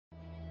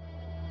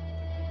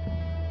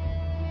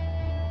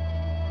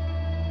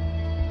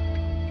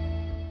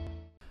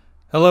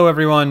Hello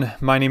everyone,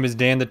 my name is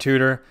Dan the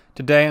Tutor.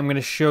 Today I'm going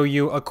to show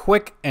you a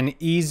quick and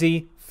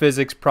easy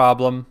physics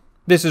problem.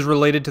 This is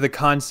related to the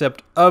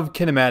concept of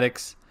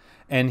kinematics,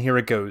 and here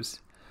it goes.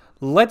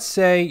 Let's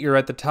say you're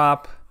at the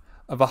top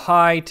of a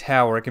high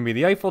tower. It can be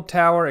the Eiffel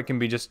Tower, it can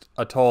be just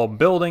a tall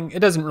building, it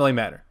doesn't really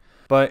matter.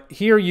 But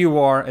here you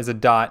are as a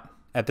dot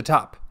at the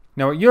top.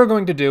 Now what you're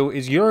going to do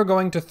is you're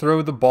going to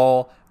throw the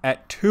ball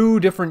at two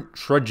different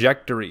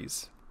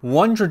trajectories.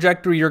 One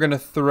trajectory you're going to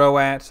throw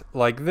at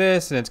like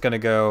this, and it's going to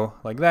go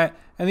like that.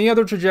 And the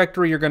other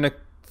trajectory you're going to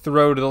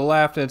throw to the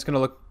left, and it's going to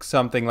look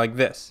something like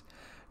this.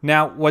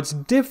 Now, what's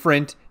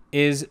different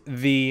is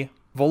the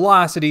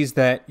velocities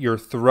that you're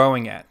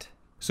throwing at.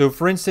 So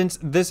for instance,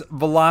 this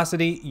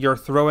velocity you're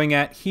throwing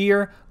at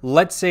here,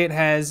 let's say it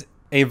has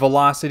a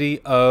velocity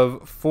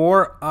of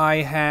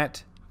 4i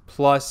hat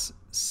plus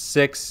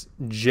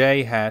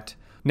 6j hat.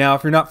 Now,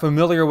 if you're not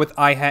familiar with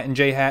I hat and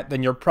j hat,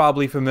 then you're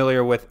probably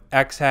familiar with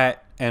x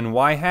hat and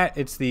y hat.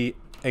 It's the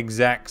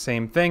exact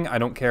same thing. I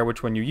don't care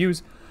which one you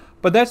use,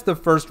 but that's the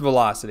first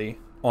velocity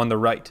on the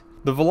right.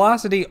 The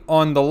velocity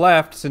on the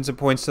left, since it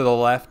points to the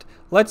left,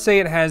 let's say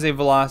it has a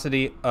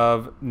velocity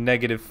of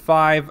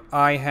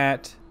 -5i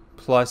hat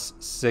plus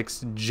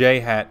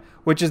 6j hat,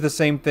 which is the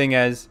same thing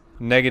as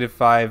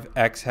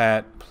 -5x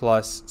hat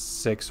plus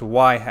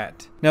 6y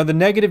hat. Now the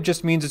negative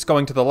just means it's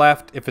going to the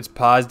left. If it's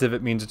positive,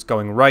 it means it's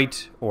going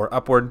right or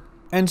upward.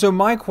 And so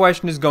my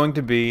question is going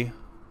to be,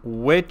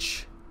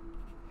 which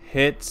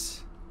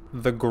hits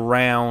the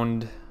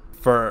ground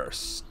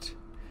first?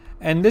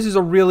 And this is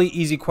a really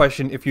easy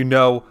question if you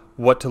know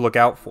what to look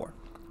out for.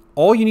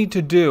 All you need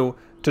to do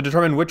to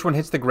determine which one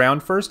hits the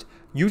ground first,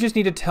 you just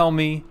need to tell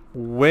me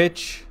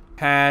which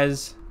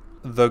has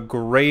the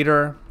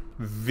greater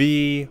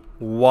Vy.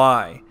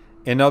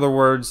 In other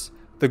words,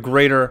 the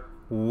greater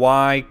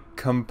y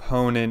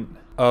component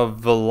of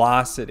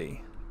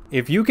velocity.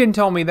 If you can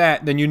tell me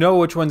that, then you know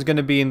which one's going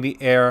to be in the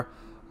air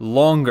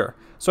longer.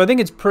 So I think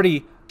it's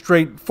pretty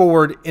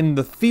straightforward in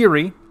the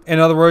theory. In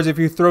other words, if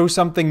you throw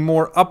something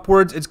more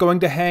upwards, it's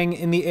going to hang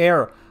in the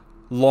air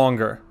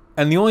longer.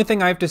 And the only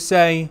thing I have to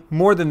say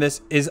more than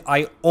this is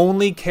I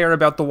only care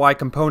about the y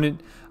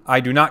component. I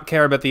do not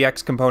care about the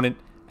x component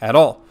at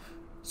all.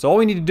 So all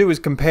we need to do is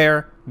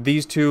compare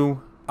these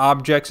two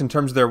objects in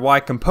terms of their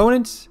y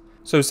components.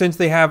 So since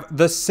they have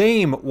the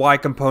same y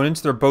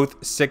components, they're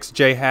both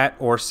 6j hat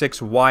or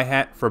 6y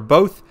hat for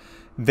both,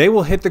 they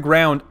will hit the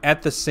ground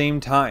at the same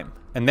time.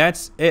 And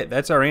that's it.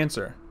 That's our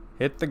answer.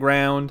 Hit the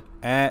ground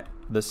at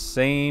the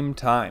same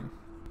time.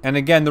 And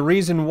again, the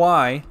reason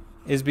why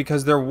is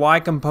because their y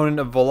component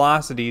of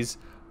velocities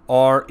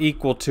are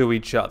equal to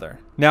each other.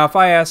 Now, if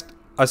I asked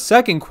a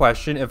second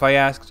question, if I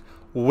asked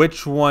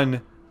which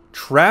one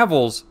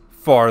travels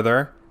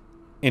farther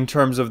in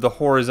terms of the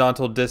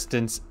horizontal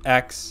distance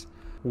x,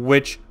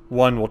 which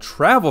one will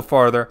travel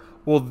farther,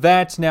 well,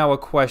 that's now a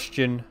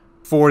question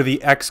for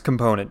the x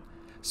component.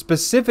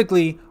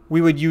 Specifically, we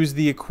would use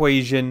the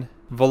equation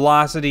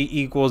velocity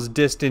equals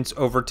distance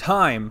over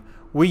time.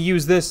 We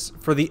use this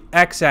for the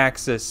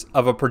x-axis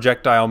of a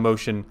projectile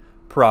motion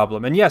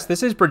problem. And yes,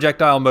 this is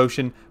projectile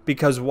motion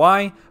because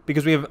why?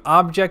 Because we have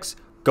objects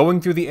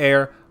going through the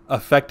air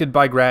affected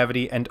by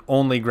gravity and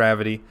only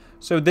gravity.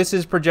 So this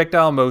is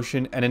projectile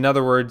motion, and in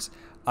other words,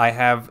 I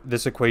have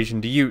this equation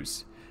to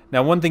use.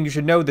 Now, one thing you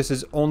should know, this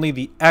is only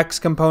the x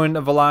component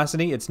of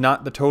velocity. It's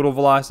not the total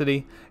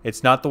velocity.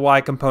 It's not the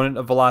y component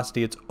of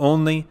velocity. It's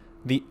only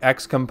the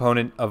x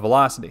component of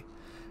velocity.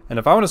 And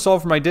if I want to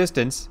solve for my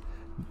distance,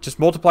 just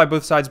multiply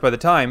both sides by the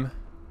time,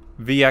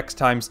 vx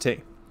times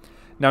t.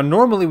 Now,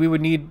 normally we would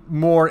need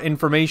more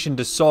information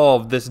to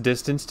solve this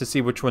distance to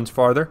see which one's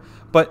farther.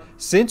 But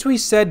since we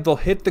said they'll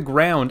hit the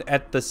ground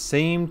at the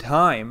same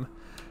time,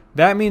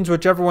 that means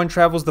whichever one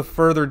travels the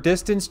further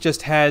distance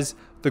just has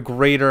the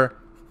greater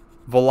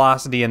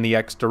velocity in the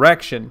x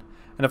direction.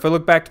 And if I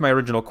look back to my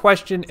original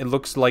question, it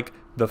looks like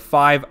the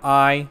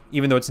 5i,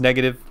 even though it's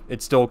negative,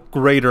 it's still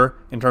greater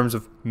in terms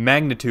of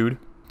magnitude.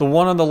 The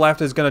one on the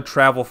left is going to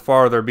travel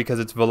farther because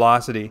its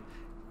velocity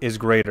is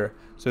greater.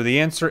 So the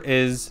answer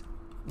is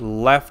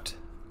left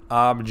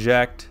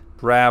object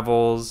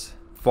travels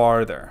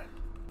farther.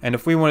 And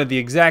if we wanted the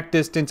exact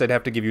distance, I'd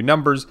have to give you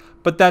numbers,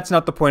 but that's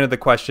not the point of the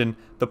question.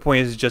 The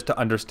point is just to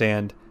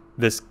understand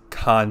this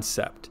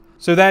concept.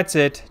 So that's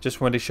it.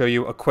 Just wanted to show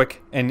you a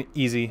quick and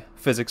easy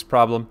physics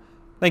problem.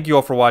 Thank you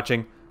all for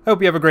watching. I hope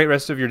you have a great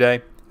rest of your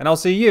day, and I'll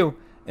see you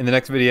in the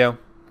next video.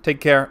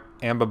 Take care,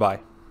 and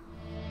bye-bye.